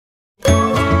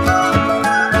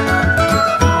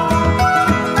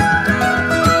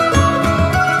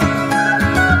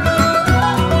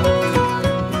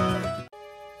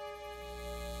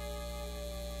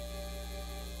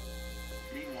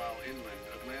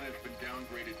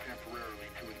downgraded temporarily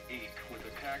to an 8, with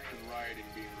attacks and rioting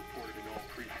being reported in all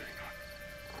precincts.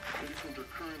 Citizens are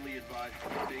currently advised to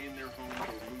stay in their homes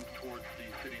or move towards the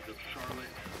cities of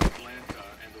Charlotte, Atlanta,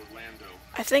 and Orlando.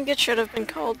 I think it should have been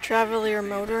called Traveler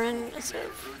Motorin instead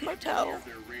of Motel.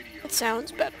 It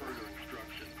sounds better.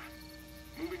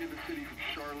 Moving to the cities of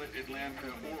Charlotte, Atlanta,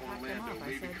 or Orlando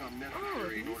may become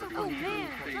necessary in order to ensure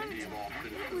the safety of all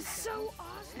citizens. It was so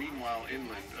awesome. Meanwhile,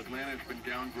 inland, Atlanta has been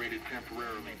downgraded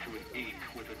temporarily to an 8,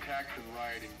 with attacks and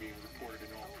rioting being reported in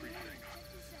all precincts.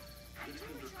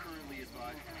 Citizens are currently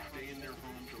advised to stay in their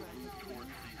homes or move towards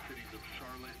the cities of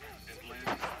Charlotte,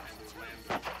 Atlanta, and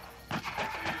Orlando.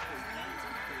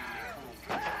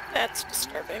 That's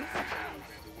disturbing.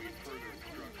 Await further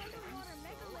instructions.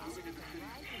 Moving to the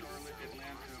cities of Charlotte,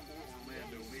 Atlanta, or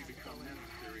Orlando may become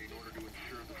necessary in order to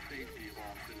ensure the safety of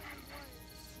all citizens.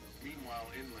 Meanwhile,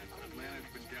 inland, Atlanta has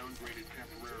been downgraded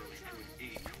temporarily to an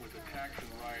 8, with attacks and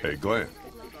rioting. Hey, Glenn.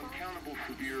 With uncountable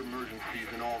severe emergencies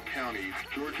in all counties,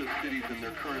 Georgia's cities and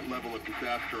their current level of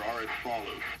disaster are as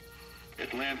follows.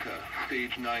 Atlanta,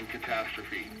 Stage 9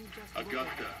 catastrophe.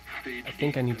 Augusta, Stage 8 I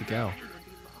think I need to go.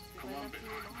 Columbus,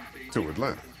 Stage To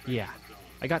Atlanta. Yeah,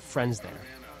 I got friends there.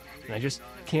 And I just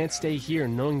can't stay here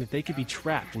knowing that they could be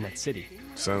trapped in that city.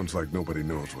 Sounds like nobody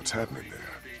knows what's happening there.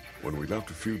 When we left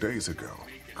a few days ago,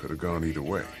 could have gone either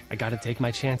way. I gotta take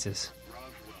my chances.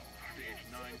 Roswell, Stage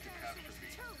 9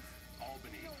 catastrophe.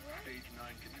 Albany, Stage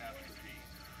 9 catastrophe.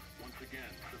 Once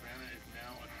again, Savannah is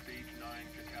now a Stage 9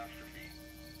 catastrophe.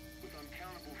 With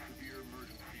uncountable severe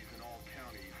emergencies in all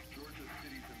counties, Georgia's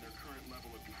cities and their current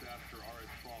level of disaster are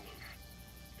as follows.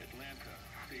 Atlanta,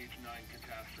 Stage 9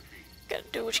 catastrophe. Gotta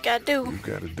do what you gotta do. You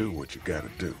gotta do what you gotta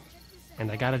do.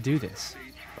 And I gotta do this.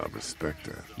 I respect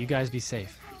that. You guys be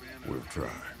safe. We'll try.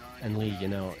 And Lee, you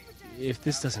know, if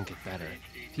this doesn't get better,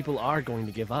 people are going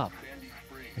to give up.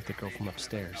 Like the girl from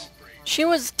upstairs. She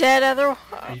was dead, Ether.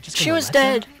 you just She gonna was let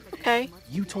dead. her? Okay,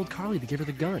 You told Carly to give her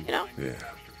the gun. you know. Yeah,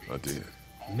 I did.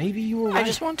 Maybe you were right. I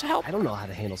just want to help. I don't know how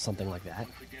to handle something like that.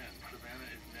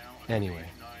 Anyway,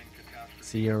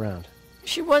 see you around.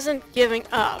 She wasn't giving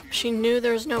up. She knew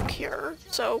there was no cure,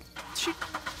 so she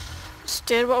just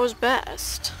did what was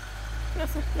best.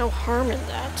 Nothing, no harm in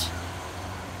that.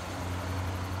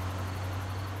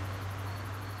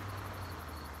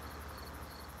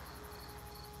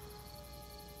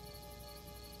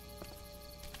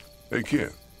 Hey,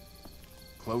 kid.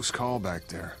 Close call back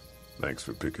there. Thanks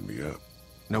for picking me up.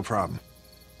 No problem.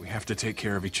 We have to take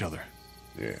care of each other.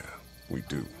 Yeah, we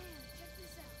do.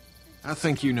 I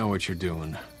think you know what you're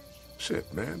doing.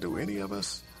 Shit, man, do any of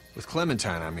us? With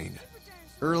Clementine, I mean.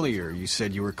 Earlier, you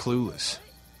said you were clueless.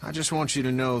 I just want you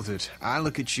to know that I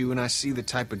look at you and I see the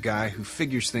type of guy who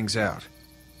figures things out.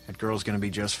 That girl's gonna be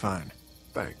just fine.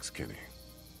 Thanks, Kenny.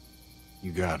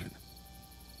 You got it.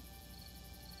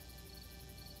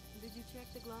 Did you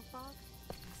check the glove box?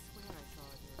 I swear I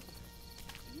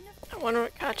saw it. I wonder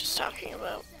what Gotch is talking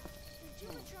about. Can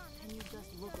you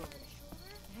just look over it?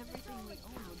 Everything we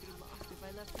own would be lost if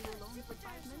I left you alone for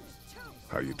 5 minutes.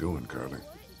 How you doing, Carly?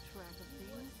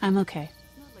 I'm okay.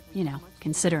 You know,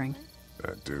 considering.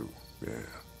 I do, yeah.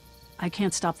 I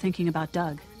can't stop thinking about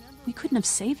Doug. We couldn't have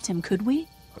saved him, could we?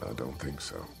 I don't think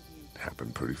so. It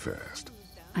happened pretty fast.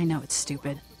 I know it's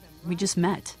stupid. We just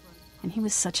met. And he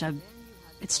was such a...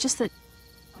 It's just that...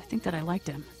 I think that I liked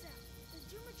him.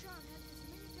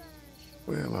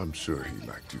 Well, I'm sure he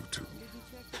liked you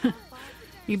too.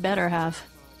 You better have.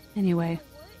 Anyway,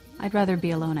 I'd rather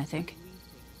be alone, I think.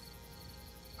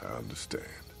 I understand.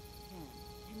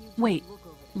 Wait,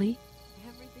 Lee?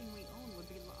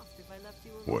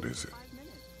 What is it?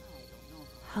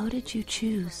 How did you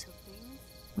choose?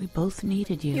 We both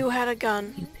needed you. You had a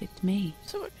gun, You picked me.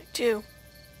 so I picked you.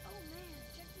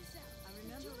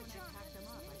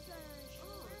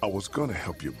 I was gonna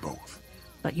help you both.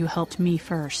 But you helped me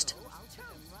first.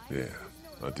 Yeah,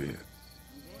 I did.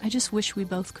 I just wish we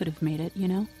both could have made it, you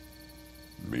know?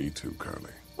 Me too,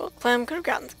 Carly. Well, Clem could have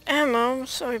gotten the ammo,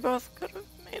 so we both could have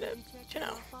made it, you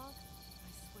know.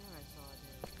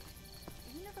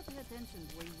 You never pay attention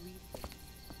to the way we think.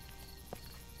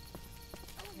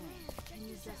 Can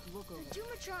you just look over it?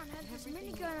 Dumatron had this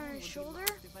minigun on his shoulder.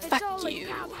 Fuck It's all like you.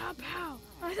 pow, pow, pow.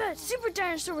 I thought Super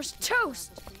Dinosaur was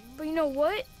toast. But you know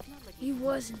what? He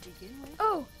wasn't.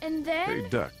 Oh, and then... Hey,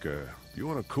 Duck, you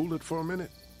wanna cool it for a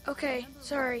minute? Okay,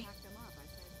 sorry.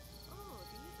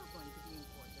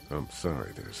 I'm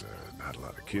sorry, there's not a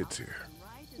lot of kids here.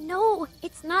 No,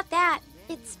 it's not that.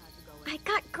 It's... I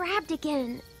got grabbed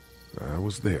again. I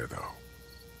was there, though.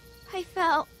 I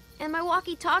fell, and my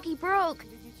walkie-talkie broke.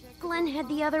 Glenn had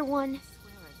the other one. You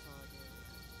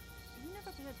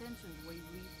never pay attention to the way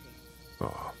we think.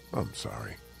 Oh, I'm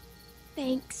sorry.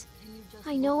 Thanks.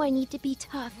 I know I need to be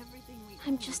tough.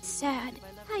 I'm just sad.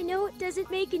 I know it doesn't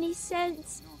make any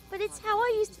sense, but it's how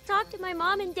I used to talk to my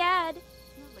mom and dad.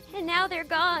 And now they're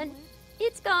gone.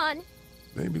 It's gone.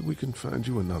 Maybe we can find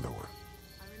you another one.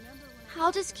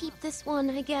 I'll just keep this one,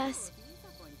 I guess.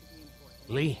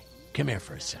 Lee, come here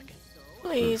for a second.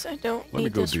 Please, I don't Let me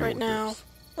need go this deal right with now. this.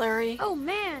 Larry. Oh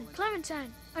man,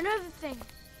 Clementine, another thing.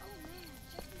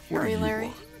 What do Hurry, you Larry.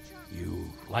 want? You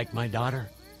like my daughter?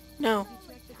 No.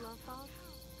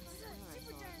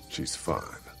 She's fine.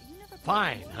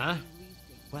 Fine, huh?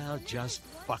 Well, just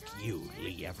fuck you,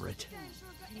 Lee Everett.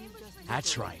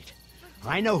 That's right.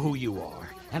 I know who you are,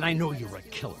 and I know you're a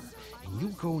killer. And you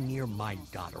go near my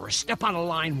daughter or step on a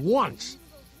line once,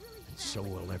 and so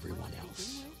will everyone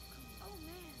else.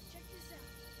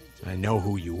 I know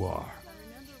who you are.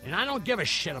 And I don't give a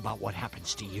shit about what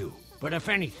happens to you. But if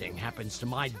anything happens to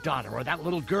my daughter or that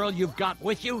little girl you've got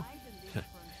with you,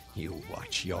 you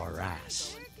watch your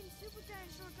ass.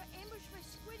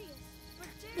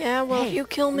 Yeah, well, if Hey, you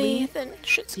kill me, Lee, then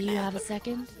shit's Do gonna you have a happen.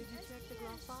 second?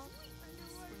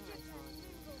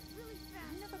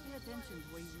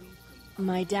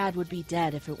 My dad would be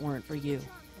dead if it weren't for you.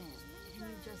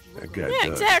 That guy Yeah,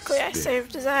 does exactly. I stink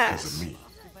saved his because ass. of me.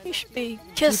 He should be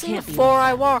kissing the can't be floor like I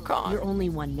that. walk on. You're only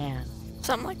one man.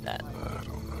 Something like that. I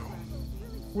don't know.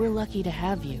 We're lucky to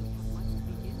have you.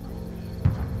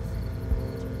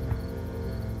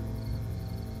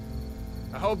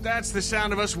 I hope that's the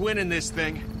sound of us winning this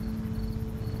thing.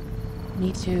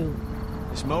 Me too.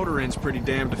 This motor inn's pretty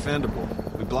damn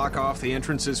defendable. We block off the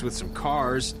entrances with some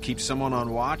cars, keep someone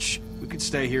on watch. We could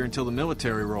stay here until the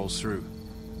military rolls through.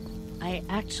 I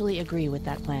actually agree with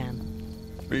that plan.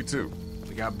 Me too.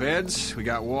 We got beds, we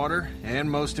got water, and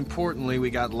most importantly, we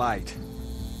got light.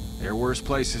 There are worse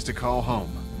places to call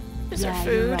home. Is there You're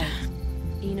food? right.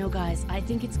 You know, guys, I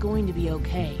think it's going to be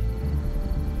okay.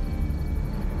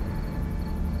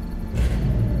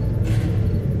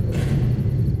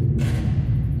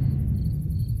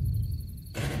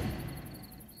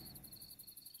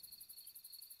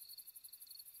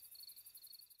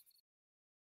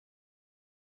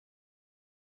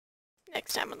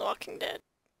 Next time on The Walking Dead.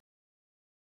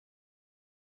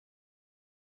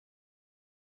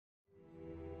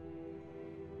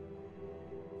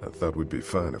 I thought we'd be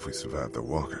fine if we survived the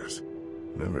walkers.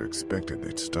 Never expected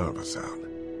they'd starve us out.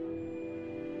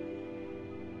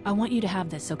 I want you to have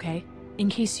this, okay? In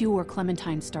case you or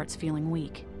Clementine starts feeling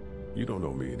weak. You don't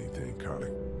owe me anything,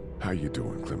 Carly. How you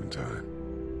doing, Clementine?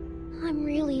 I'm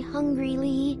really hungry,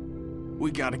 Lee.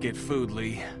 We gotta get food,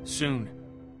 Lee. Soon.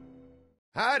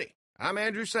 Howdy, I'm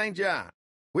Andrew St. John.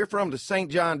 We're from the St.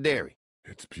 John Dairy.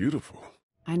 It's beautiful.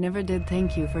 I never did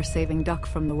thank you for saving Duck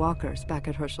from the walkers back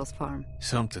at Herschel's farm.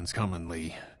 Something's coming,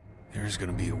 Lee. There's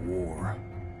gonna be a war.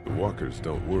 The walkers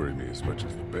don't worry me as much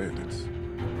as the bandits.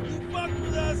 You fucked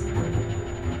with us!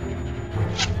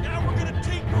 Now we're gonna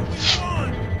take what we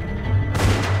want!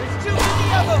 There's too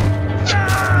many of them!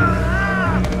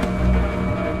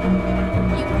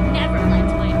 You've never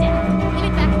liked my dad.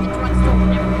 Even back at the drugstore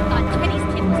whenever you thought Kenny's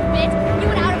kid was bit, you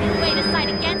went out of your way to side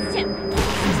against him.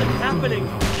 This isn't happening.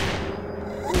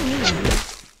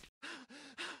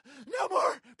 No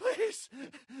more, please!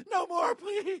 No more,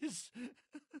 please!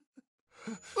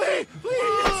 Lee,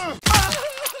 please!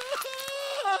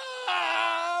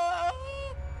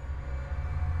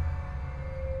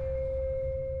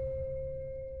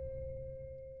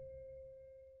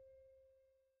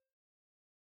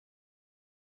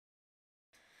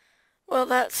 Well,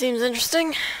 that seems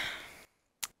interesting.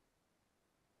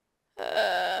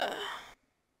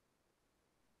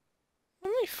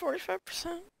 Only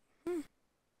 45%.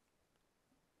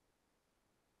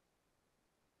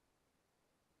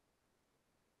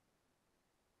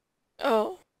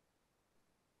 Oh.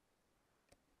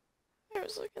 I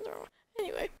was looking the wrong way.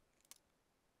 Anyway.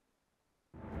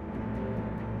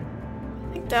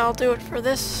 I think that'll do it for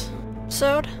this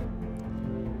episode.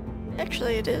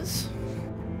 Actually, it is.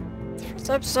 The first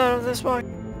episode of this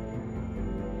one.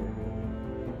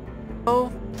 Oh,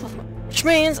 which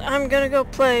means I'm gonna go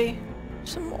play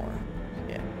some more.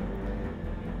 Yeah.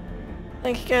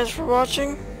 Thank you guys for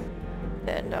watching,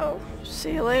 and I'll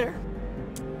see you later.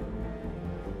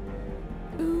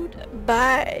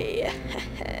 Goodbye.